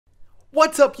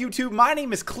What's up, YouTube? My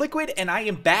name is Kliquid and I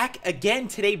am back again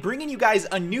today bringing you guys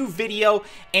a new video.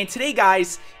 And today,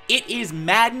 guys, it is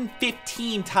Madden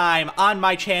 15 time on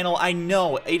my channel. I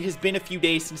know it has been a few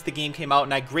days since the game came out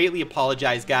and I greatly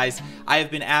apologize, guys. I have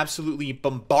been absolutely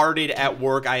bombarded at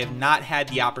work. I have not had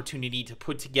the opportunity to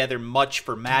put together much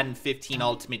for Madden 15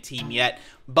 Ultimate Team yet,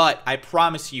 but I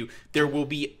promise you there will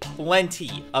be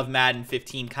plenty of Madden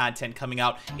 15 content coming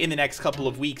out in the next couple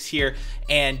of weeks here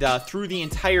and through the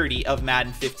entirety of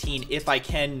Madden 15 if I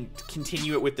can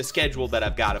continue it with the schedule that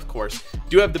I've got, of course.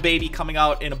 Do have the baby coming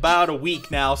out in about a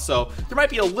week now, so there might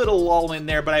be a little lull in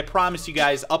there, but I promise you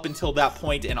guys up until that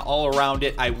point and all around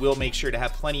it, I will make sure to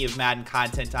have plenty of Madden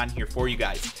content on here for you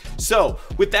guys. So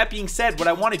with that being said, what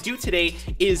I want to do today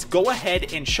is go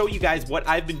ahead and show you guys what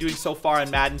I've been doing so far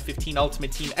on Madden 15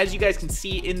 Ultimate Team. As you guys can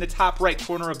see in the top right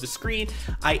corner of the screen,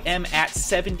 I am at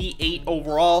 78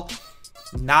 overall.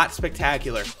 Not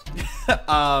spectacular.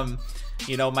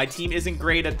 You know, my team isn't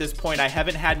great at this point. I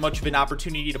haven't had much of an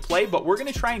opportunity to play, but we're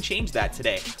going to try and change that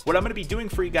today. What I'm going to be doing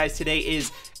for you guys today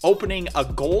is opening a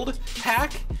gold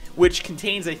pack, which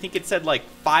contains, I think it said like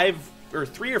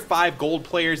 3 or 5 gold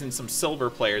players and some silver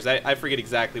players. I forget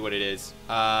exactly what it is.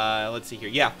 Let's see here.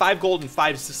 Yeah, 5 gold and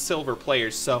 5 silver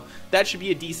players. So that should be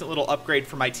a decent little upgrade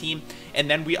for my team. And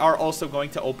then we are also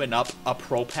going to open up a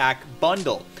Pro Pack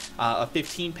bundle, a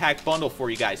 15-pack bundle for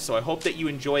you guys. So I hope that you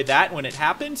enjoy that when it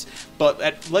happens.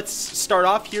 But let's start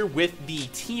off here with the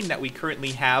team that we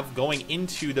currently have going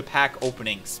into the pack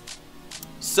openings.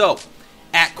 So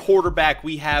at quarterback,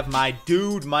 we have my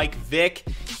dude, Mike Vick.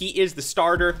 He is the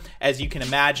starter. As you can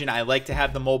imagine, I like to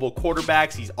have the mobile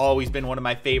quarterbacks. He's always been one of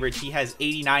my favorites. He has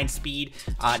 89 speed,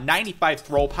 95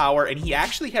 throw power, and he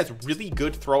actually has really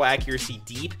good throw accuracy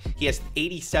deep. He has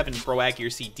 87 throw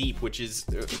accuracy deep, which is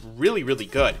really, really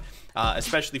good.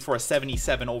 Especially for a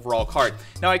 77 overall card.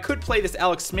 Now, I could play this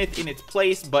Alex Smith in its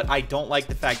place, but I don't like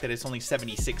the fact that it's only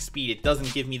 76 speed. It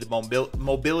doesn't give me the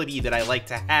mobility that I like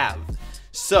to have.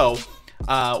 So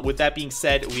with that being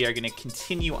said, we are going to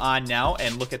continue on now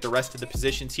and look at the rest of the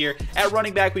positions here. At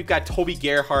running back, we've got Toby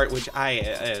Gerhart, which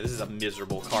this is a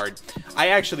miserable card. I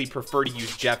actually prefer to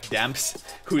use Jeff Demps,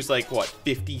 who's like, what,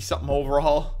 50-something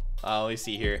overall? Let me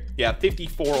see here. Yeah,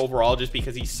 54 overall just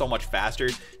because he's so much faster.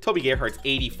 Toby Gerhart's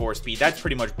 84 speed. That's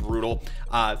pretty much brutal.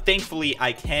 Thankfully,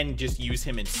 I can just use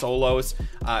him in solos.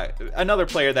 Another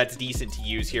player that's decent to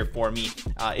use here for me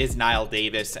is Niall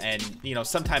Davis. And, you know,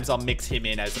 sometimes I'll mix him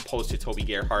in as opposed to Toby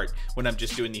Gerhart when I'm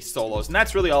just doing these solos. And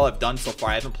that's really all I've done so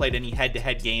far. I haven't played any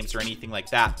head-to-head games or anything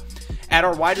like that. At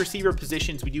our wide receiver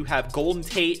positions, we do have Golden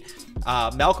Tate,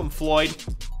 Malcolm Floyd.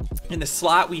 In the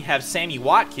slot, we have Sammy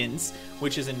Watkins,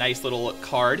 which is a nice little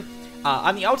card.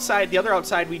 On the outside, the other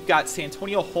outside, we've got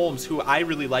Santonio Holmes, who I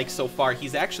really like so far.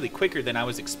 He's actually quicker than I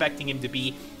was expecting him to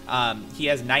be. He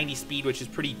has 90 speed, which is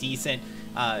pretty decent.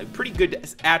 Pretty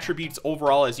good attributes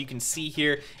overall, as you can see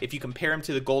here. If you compare him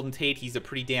to the Golden Tate, he's a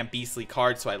pretty damn beastly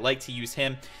card, so I like to use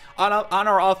him. On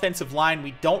our offensive line,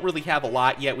 we don't really have a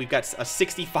lot yet. We've got a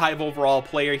 65 overall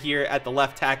player here at the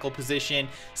left tackle position,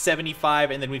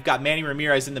 75, and then we've got Manny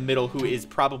Ramirez in the middle, who is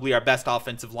probably our best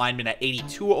offensive lineman at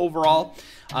 82 overall,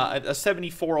 a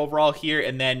 74 overall here,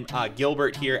 and then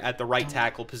Gilbert here at the right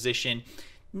tackle position.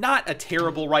 Not a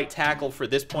terrible right tackle for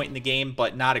this point in the game,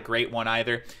 but not a great one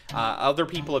either. Other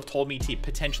people have told me to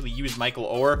potentially use Michael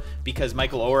Oher because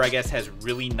Michael Oher, I guess, has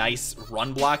really nice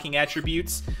run blocking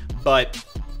attributes, but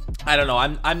I don't know.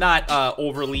 I'm not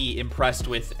overly impressed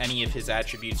with any of his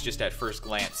attributes just at first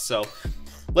glance. So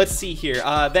let's see here.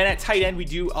 Then at tight end, we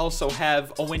do also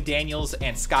have Owen Daniels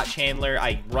and Scott Chandler.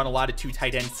 I run a lot of 2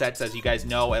 tight end sets, as you guys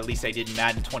know. At least I did in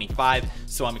Madden 25.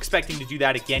 So I'm expecting to do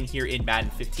that again here in Madden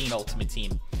 15 Ultimate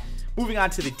Team. Moving on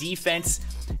to the defense,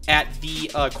 at the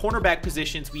cornerback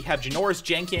positions, we have Janoris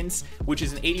Jenkins, which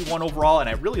is an 81 overall, and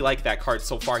I really like that card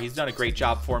so far. He's done a great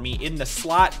job for me. In the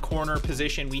slot corner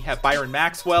position, we have Byron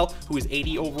Maxwell, who is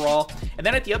 80 overall. And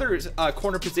then at the other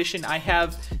corner position, I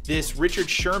have this Richard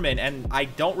Sherman, and I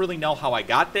don't really know how I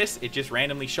got this. It just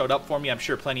randomly showed up for me. I'm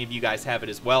sure plenty of you guys have it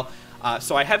as well.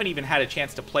 So I haven't even had a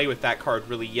chance to play with that card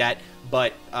really yet,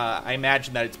 but I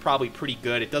imagine that it's probably pretty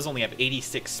good. It does only have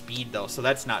 86 speed, though, so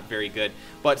that's not very good.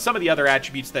 But some of the other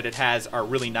attributes that it has are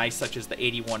really nice, such as the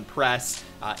 81 press,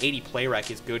 80 play rec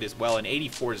is good as well, and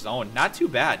 84 zone. Not too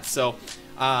bad. So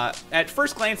at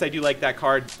first glance, I do like that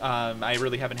card. I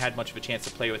really haven't had much of a chance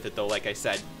to play with it, though, like I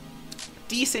said.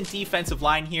 decent defensive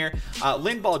line here.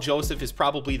 Linval Joseph is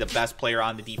probably the best player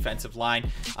on the defensive line.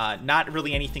 Not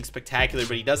really anything spectacular,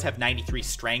 but he does have 93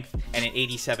 strength and an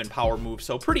 87 power move,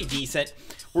 so pretty decent.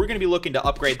 We're going to be looking to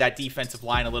upgrade that defensive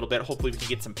line a little bit. Hopefully we can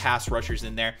get some pass rushers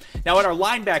in there. Now at our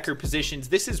linebacker positions,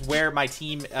 this is where my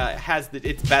team has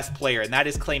its best player, and that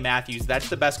is Clay Matthews. That's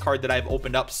the best card that I've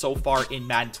opened up so far in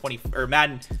Madden 20, or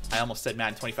Madden, I almost said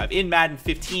Madden 25, in Madden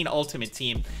 15 Ultimate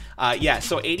Team. Yeah,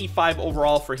 so 85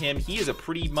 overall for him. He is a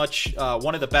pretty much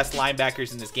one of the best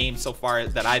linebackers in this game so far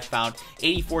that I've found.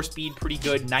 84 speed, pretty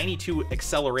good. 92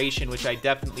 acceleration, which I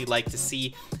definitely like to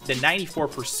see. The 94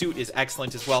 pursuit is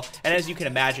excellent as well. And as you can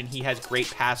imagine, he has great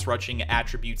pass rushing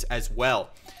attributes as well.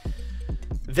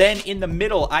 Then in the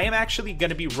middle, I am actually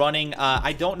going to be running,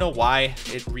 I don't know why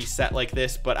it reset like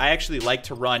this, but I actually like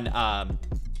to run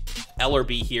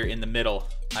Ellerby here in the middle.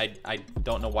 I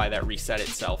don't know why that reset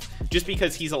itself. Just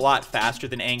because he's a lot faster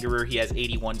than Angerer. He has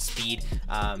 81 speed.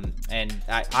 And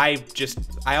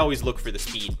I always look for the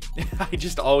speed. I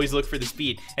just always look for the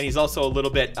speed. And he's also a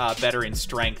little bit better in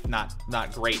strength. Not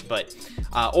great, but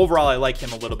overall I like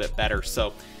him a little bit better.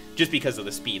 So just because of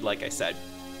the speed, like I said.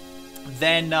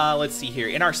 Then let's see here.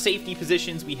 In our safety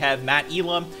positions, we have Matt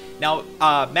Elam. Now,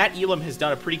 Matt Elam has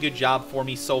done a pretty good job for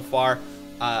me so far.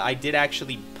 I did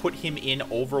actually put him in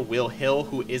over Will Hill,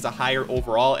 who is a higher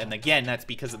overall, and again, that's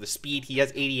because of the speed. He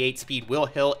has 88 speed. Will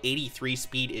Hill, 83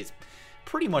 speed is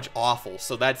pretty much awful,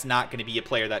 so that's not going to be a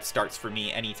player that starts for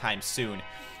me anytime soon.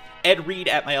 Ed Reed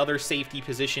at my other safety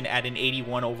position at an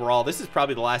 81 overall. This is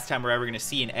probably the last time we're ever going to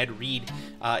see an Ed Reed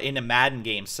in a Madden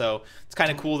game, so it's kind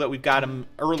of cool that we've got him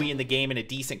early in the game in a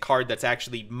decent card that's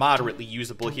actually moderately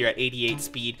usable here at 88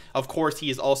 speed. Of course, he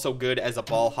is also good as a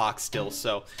ball hawk still,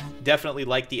 so definitely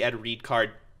like the Ed Reed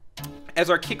card. As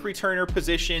our kick returner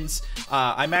positions,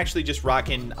 I'm actually just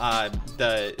rocking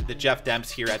the Jeff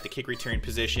Demps here at the kick return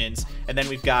positions. And then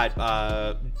we've got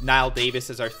Niall Davis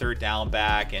as our third down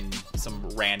back and some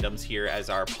randoms here as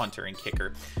our punter and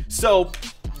kicker. So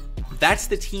that's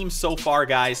the team so far,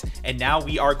 guys. And now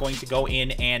we are going to go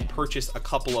in and purchase a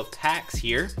couple of packs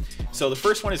here. So the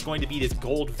first one is going to be this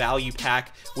gold value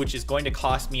pack, which is going to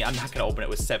cost me, I'm not going to open it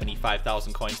with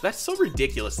 75,000 coins. That's so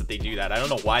ridiculous that they do that. I don't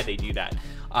know why they do that.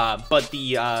 But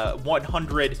the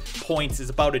 100 points is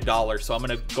about $1. So I'm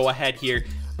going to go ahead here.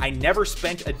 I never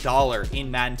spent $1 in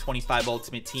Madden 25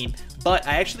 Ultimate Team, but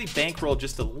I actually bankrolled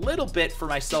just a little bit for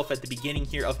myself at the beginning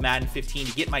here of Madden 15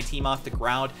 to get my team off the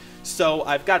ground. So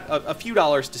I've got a few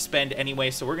dollars to spend anyway.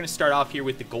 So we're going to start off here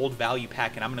with the gold value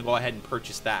pack, and I'm going to go ahead and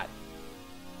purchase that.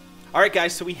 Alright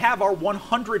guys, so we have our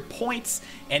 100 points,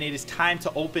 and it is time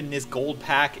to open this gold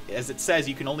pack. As it says,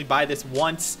 you can only buy this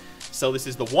once, so this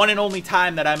is the one and only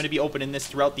time that I'm going to be opening this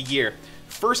throughout the year.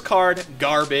 First card,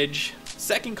 garbage.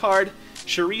 Second card,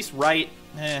 Sharice Wright,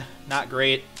 not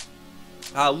great.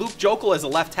 Luke Jokel as a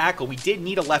left tackle. We did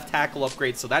need a left tackle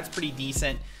upgrade, so that's pretty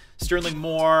decent. Sterling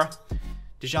Moore,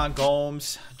 Dijon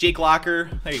Gomes, Jake Locker,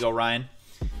 there you go, Ryan.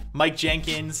 Mike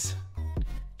Jenkins,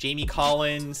 Jamie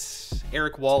Collins,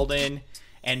 Eric Walden,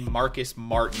 and Marcus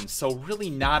Martin. So really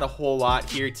not a whole lot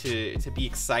here to be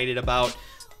excited about.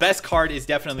 Best card is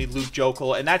definitely Luke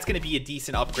Jokel, and that's going to be a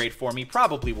decent upgrade for me,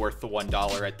 probably worth the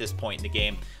 $1 at this point in the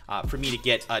game for me to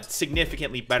get a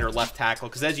significantly better left tackle,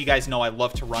 because as you guys know, I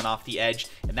love to run off the edge,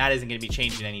 and that isn't going to be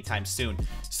changing anytime soon.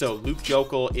 So Luke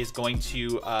Jokel is going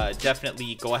to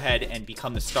definitely go ahead and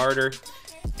become the starter,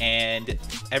 and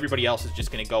everybody else is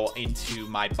just going to go into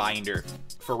my binder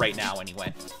for right now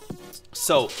anyway.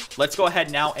 So let's go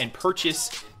ahead now and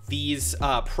purchase these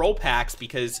pro packs,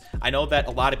 because I know that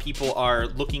a lot of people are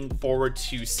looking forward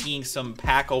to seeing some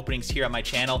pack openings here on my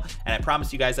channel, and I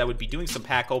promised you guys I would be doing some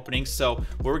pack openings. So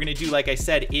what we're gonna do, like I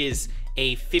said, is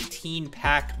a 15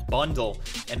 pack bundle,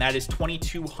 and that is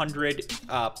 2,200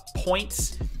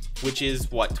 points, which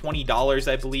is what, $20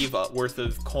 I believe worth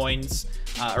of coins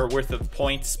or worth of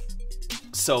points.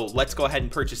 So let's go ahead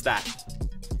and purchase that.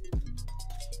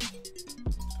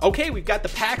 Okay, we've got the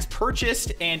packs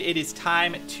purchased, and it is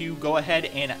time to go ahead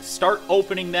and start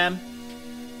opening them.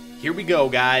 Here we go,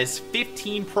 guys.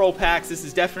 15 pro packs. This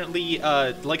is definitely,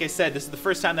 like I said, this is the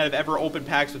first time that I've ever opened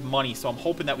packs with money, so I'm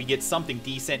hoping that we get something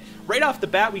decent. Right off the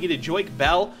bat, we get a Joik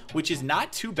Bell, which is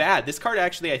not too bad. This card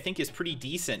actually, I think, is pretty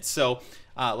decent. So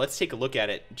let's take a look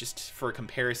at it just for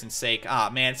comparison's sake.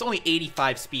 Ah, man, it's only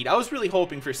 85 speed. I was really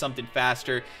hoping for something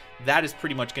faster. That is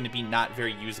pretty much going to be not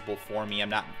very usable for me. I'm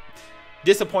not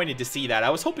disappointed to see that.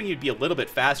 I was hoping he'd be a little bit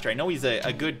faster. I know he's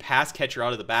a good pass catcher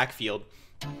out of the backfield.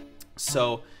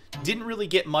 So didn't really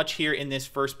get much here in this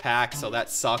first pack, so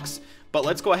that sucks. But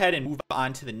let's go ahead and move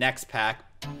on to the next pack.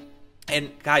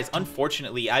 And guys,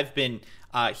 unfortunately, I've been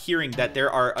hearing that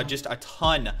there are just a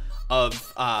ton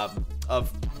of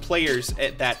players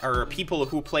that are people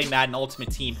who play Madden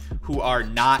Ultimate Team who are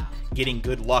not getting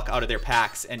good luck out of their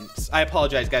packs. And I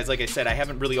apologize, guys. Like I said, I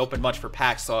haven't really opened much for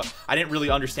packs, so I didn't really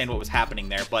understand what was happening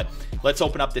there. But let's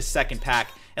open up this second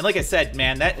pack. And like I said,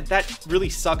 man, that really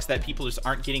sucks that people just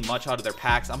aren't getting much out of their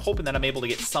packs. I'm hoping that I'm able to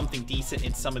get something decent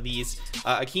in some of these.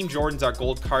 Akeem Jordan's our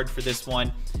gold card for this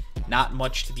one. Not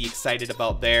much to be excited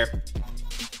about there.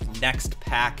 Next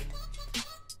pack.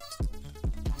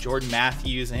 Jordan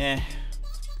Matthews,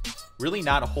 really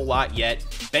not a whole lot yet.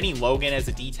 Benny Logan as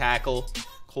a D tackle.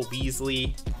 Cole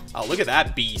Beasley. Oh, look at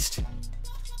that beast.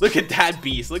 Look at that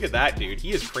beast. Look at that dude.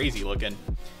 He is crazy looking.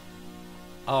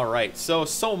 All right, so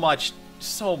much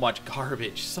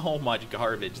garbage. So much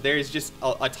garbage. There's just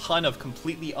a ton of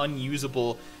completely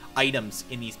unusable items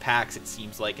in these packs, it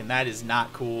seems like, and that is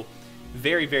not cool.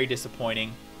 Very, very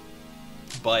disappointing.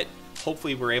 But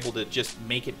hopefully we're able to just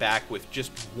make it back with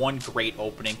just one great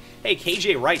opening. Hey,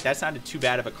 KJ Wright, that's not too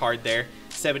bad of a card there.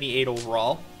 78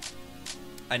 overall.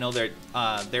 I know there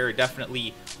are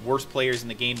definitely worse players in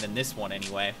the game than this one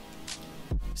anyway.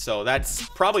 So that's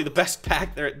probably the best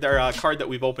pack card that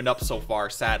we've opened up so far,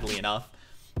 sadly enough.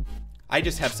 I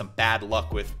just have some bad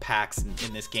luck with packs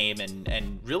in this game,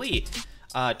 and really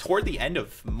toward the end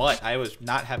of MUT, I was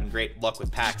not having great luck with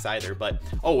packs either, but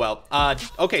oh well.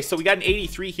 Okay, so we got an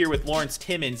 83 here with Lawrence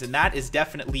Timmons, and that is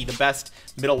definitely the best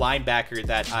middle linebacker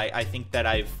that I think that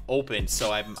I've opened,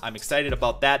 so I'm excited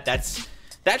about that.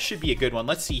 That should be a good one.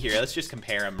 Let's see here. Let's just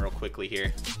compare him real quickly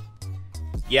here.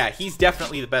 Yeah, he's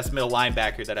definitely the best middle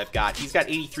linebacker that I've got. He's got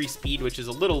 83 speed, which is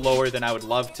a little lower than I would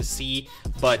love to see,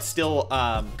 but still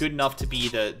good enough to be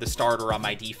the starter on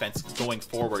my defense going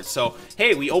forward. So,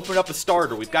 hey, we opened up a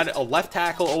starter. We've got a left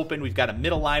tackle open. We've got a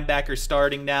middle linebacker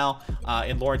starting now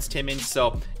in Lawrence Timmons.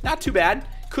 So, not too bad.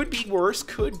 Could be worse.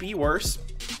 Could be worse.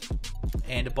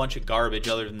 And a bunch of garbage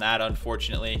other than that,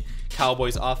 unfortunately.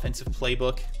 Cowboys offensive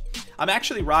playbook. I'm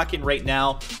actually rocking right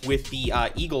now with the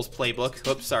Eagles playbook.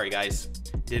 Oops, sorry, guys.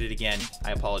 Did it again.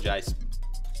 I apologize.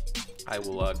 I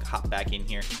will hop back in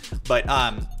here. But,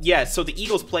 yeah, so the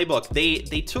Eagles playbook,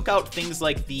 they took out things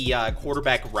like the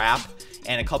quarterback wrap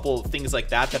and a couple of things like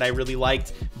that I really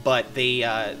liked, but they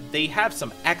have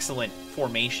some excellent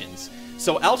formations.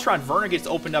 So Eltron Werner gets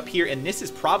opened up here, and this is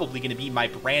probably going to be my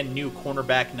brand new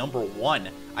cornerback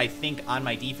 #1, I think, on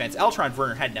my defense. Eltron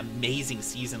Werner had an amazing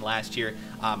season last year.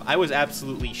 I was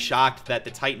absolutely shocked that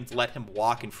the Titans let him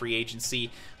walk in free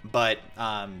agency, but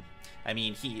I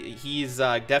mean, he's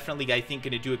definitely, I think,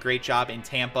 going to do a great job in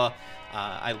Tampa.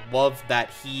 I love that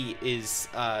he's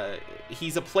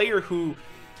a player who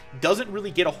doesn't really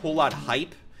get a whole lot of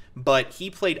hype, but he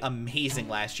played amazing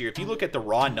last year. If you look at the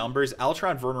raw numbers,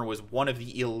 Eltron Werner was one of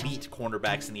the elite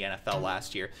cornerbacks in the NFL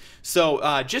last year.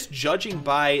 So just judging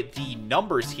by the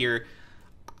numbers here,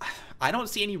 I don't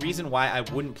see any reason why I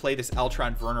wouldn't play this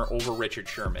Eltron Werner over Richard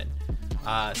Sherman.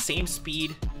 Same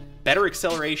speed, better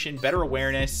acceleration, better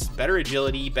awareness, better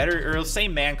agility,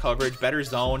 same man coverage, better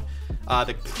zone.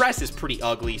 The press is pretty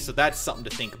ugly, so that's something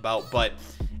to think about, but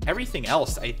everything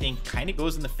else, I think, kind of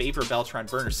goes in the favor of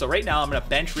Eltron Werner. So right now, I'm going to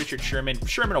bench Richard Sherman.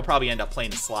 Sherman will probably end up playing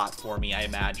the slot for me, I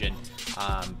imagine.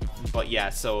 But yeah,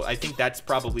 so I think that's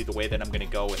probably the way that I'm going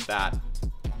to go with that.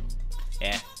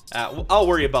 I'll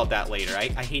worry about that later.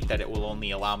 I hate that it will only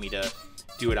allow me to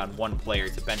do it on one player,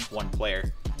 to bench one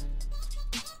player.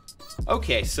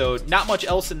 Okay, so not much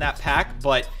else in that pack,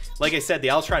 but like I said, the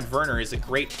Eltron Werner is a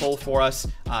great pull for us.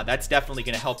 That's definitely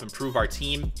going to help improve our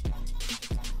team.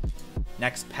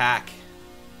 Next pack.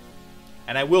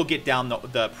 And I will get down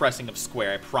the pressing of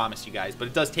square, I promise you guys. But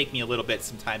it does take me a little bit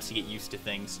sometimes to get used to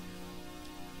things.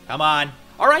 Come on.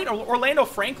 All right, Orlando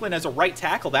Franklin as a right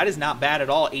tackle. That is not bad at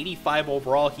all. 85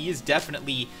 overall. He is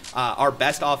definitely our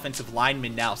best offensive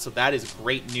lineman now. So that is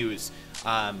great news.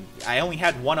 I only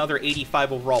had one other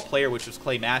 85 overall player, which was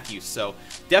Clay Matthews. So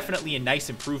definitely a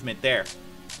nice improvement there.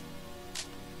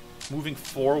 Moving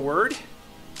forward.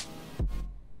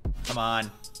 Come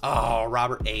on. Oh,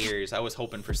 Robert Ayers. I was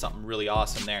hoping for something really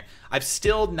awesome there. I've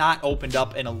still not opened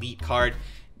up an elite card.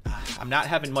 I'm not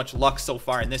having much luck so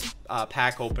far in this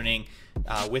pack opening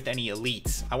with any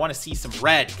elites. I want to see some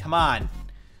red. Come on.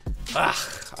 Ugh.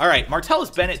 All right,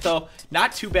 Martellus Bennett, though,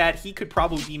 not too bad. He could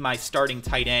probably be my starting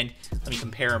tight end. Let me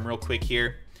compare him real quick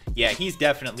here. Yeah, he's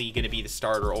definitely going to be the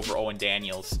starter over Owen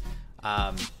Daniels.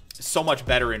 so much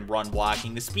better in run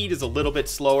blocking. The speed is a little bit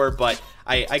slower, but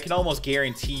I can almost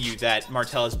guarantee you that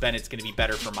Martellus Bennett's going to be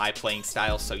better for my playing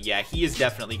style. So yeah, he is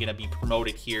definitely going to be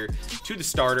promoted here to the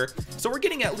starter. So we're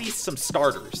getting at least some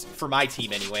starters for my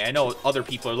team anyway. I know other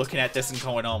people are looking at this and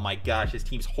going, oh my gosh, his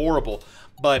team's horrible.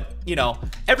 But, you know,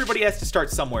 everybody has to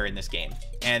start somewhere in this game.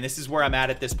 And this is where I'm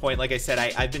at this point. Like I said,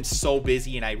 I've been so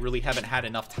busy and I really haven't had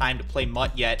enough time to play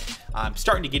MUT yet. I'm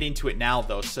starting to get into it now,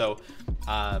 though. So,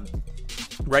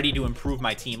 ready to improve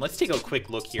my team. Let's take a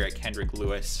quick look here at Kendrick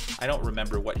Lewis. I don't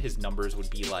remember what his numbers would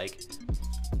be like.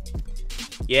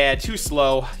 Yeah, too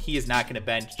slow. He is not going to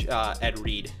bench Ed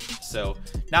Reed. So,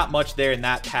 not much there in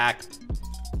that pack.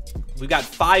 We've got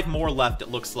 5 more left, it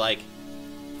looks like.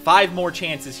 5 more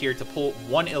chances here to pull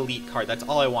 1 elite card. That's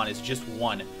all I want, is just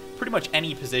 1. Pretty much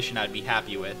any position I'd be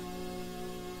happy with.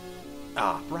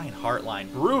 Ah, Brian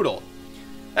Hartline. Brutal.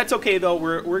 That's okay, though.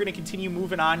 We're going to continue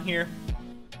moving on here.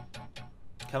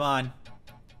 Come on.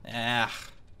 Ah,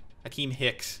 Akeem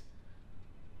Hicks.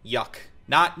 Yuck.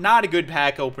 Not a good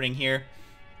pack opening here.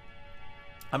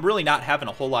 I'm really not having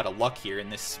a whole lot of luck here in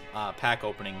this pack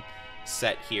opening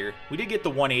set here. We did get the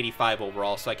 185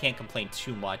 overall, so I can't complain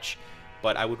too much.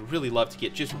 But I would really love to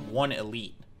get just 1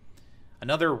 elite.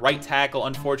 Another right tackle,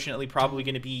 unfortunately, probably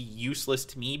going to be useless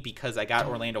to me because I got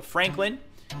Orlando Franklin.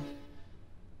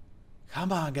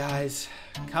 Come on, guys.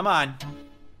 Come on.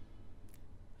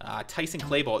 Tyson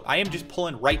Clabo. I am just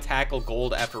pulling right tackle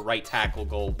gold after right tackle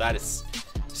gold. That is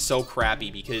so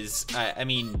crappy because, I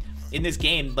mean, in this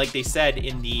game, like they said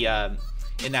in the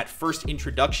in that first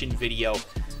introduction video,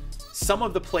 some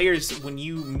of the players, when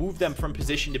you move them from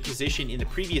position to position in the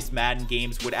previous Madden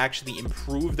games, would actually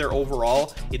improve their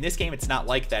overall. In this game, it's not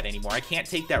like that anymore. I can't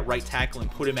take that right tackle and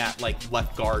put him at, like,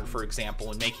 left guard, for example,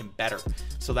 and make him better.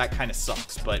 So that kind of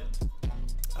sucks. But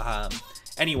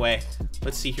anyway,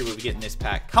 let's see here what we get in this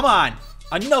pack. Come on!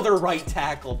 Another right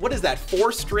tackle. What is that,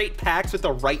 4 straight packs with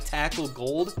a right tackle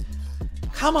gold?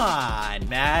 Come on,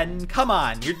 Madden. Come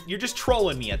on. You're just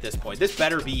trolling me at this point. This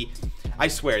better be... I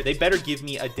swear, they better give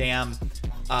me a damn,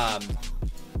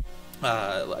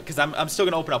 because I'm still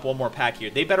going to open up one more pack here.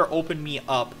 They better open me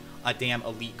up a damn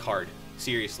elite card,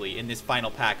 seriously, in this final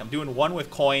pack. I'm doing 1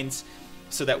 with coins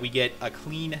so that we get a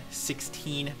clean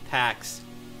 16 packs.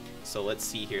 So let's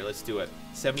see here. Let's do it.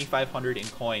 7,500 in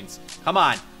coins. Come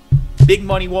on. Big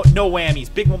money, no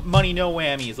whammies. Big money, no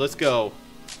whammies. Let's go.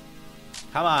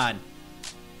 Come on.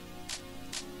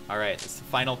 All right, that's the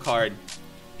final card.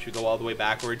 Should we go all the way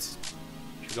backwards?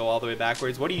 Go all the way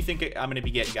backwards. What do you think I'm going to be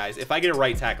getting, guys? If I get a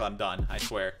right tackle, I'm done. I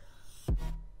swear.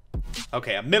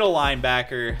 Okay, a middle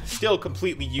linebacker. Still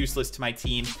completely useless to my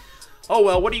team. Oh,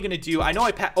 well, what are you going to do? I know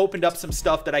I opened up some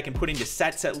stuff that I can put into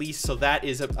sets at least, so that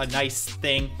is a nice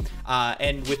thing.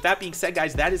 And with that being said,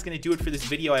 guys, that is going to do it for this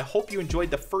video. I hope you enjoyed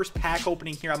the first pack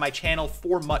opening here on my channel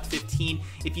for MUT 15.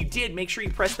 If you did, make sure you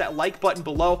press that like button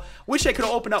below. Wish I could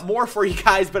open up more for you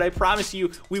guys, but I promise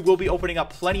you we will be opening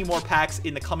up plenty more packs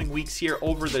in the coming weeks here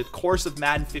over the course of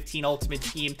Madden 15 Ultimate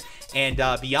Team and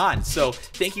beyond. So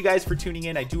thank you guys for tuning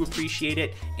in. I do appreciate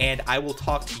it, and I will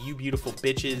talk to you beautiful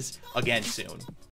bitches again soon.